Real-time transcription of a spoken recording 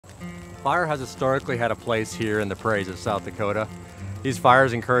Fire has historically had a place here in the prairies of South Dakota. These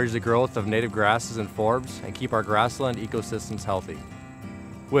fires encourage the growth of native grasses and forbs and keep our grassland ecosystems healthy.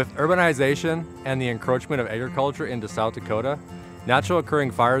 With urbanization and the encroachment of agriculture into South Dakota, natural occurring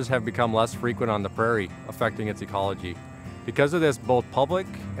fires have become less frequent on the prairie, affecting its ecology. Because of this, both public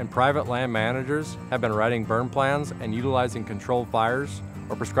and private land managers have been writing burn plans and utilizing controlled fires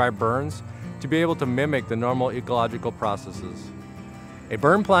or prescribed burns to be able to mimic the normal ecological processes. A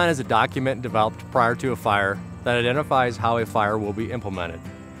burn plan is a document developed prior to a fire that identifies how a fire will be implemented.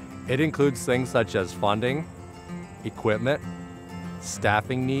 It includes things such as funding, equipment,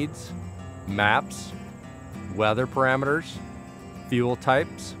 staffing needs, maps, weather parameters, fuel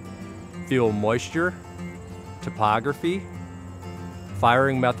types, fuel moisture, topography,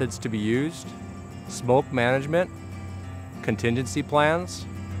 firing methods to be used, smoke management, contingency plans,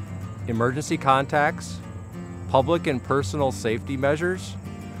 emergency contacts, public and personal safety measures,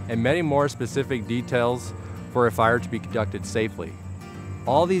 and many more specific details for a fire to be conducted safely.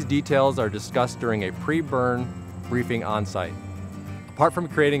 All these details are discussed during a pre-burn briefing on-site. Apart from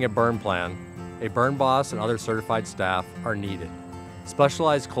creating a burn plan, a burn boss and other certified staff are needed.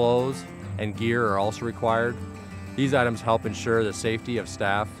 Specialized clothes and gear are also required. These items help ensure the safety of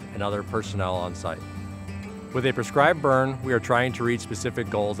staff and other personnel on site. With a prescribed burn, we are trying to reach specific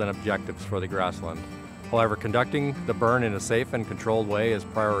goals and objectives for the grassland. However, conducting the burn in a safe and controlled way is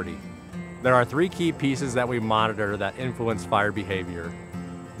priority. There are three key pieces that we monitor that influence fire behavior.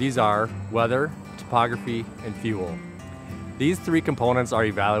 These are weather, topography, and fuel. These three components are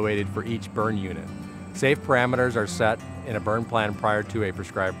evaluated for each burn unit. Safe parameters are set in a burn plan prior to a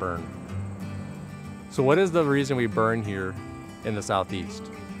prescribed burn. So what is the reason we burn here in the Southeast?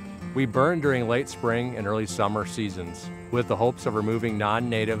 We burn during late spring and early summer seasons with the hopes of removing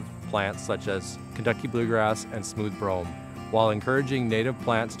non-native plants such as Kentucky bluegrass and smooth brome, while encouraging native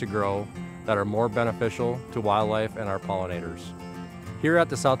plants to grow that are more beneficial to wildlife and our pollinators. Here at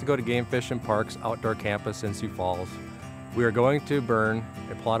the South Dakota Game Fish and Parks Outdoor Campus in Sioux Falls, we are going to burn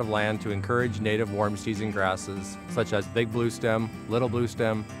a plot of land to encourage native warm season grasses such as big bluestem, little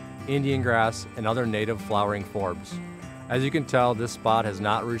bluestem, Indian grass, and other native flowering forbs. As you can tell, this spot has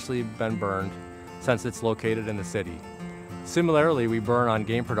not recently been burned since it's located in the city. Similarly, we burn on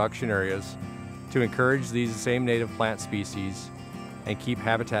game production areas to encourage these same native plant species and keep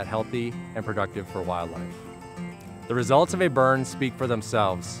habitat healthy and productive for wildlife. The results of a burn speak for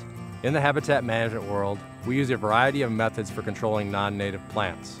themselves. In the habitat management world, we use a variety of methods for controlling non-native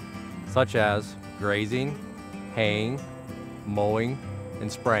plants, such as grazing, haying, mowing,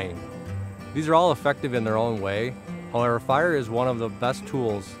 and spraying. These are all effective in their own way. However, fire is one of the best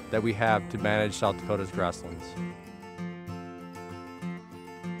tools that we have to manage South Dakota's grasslands.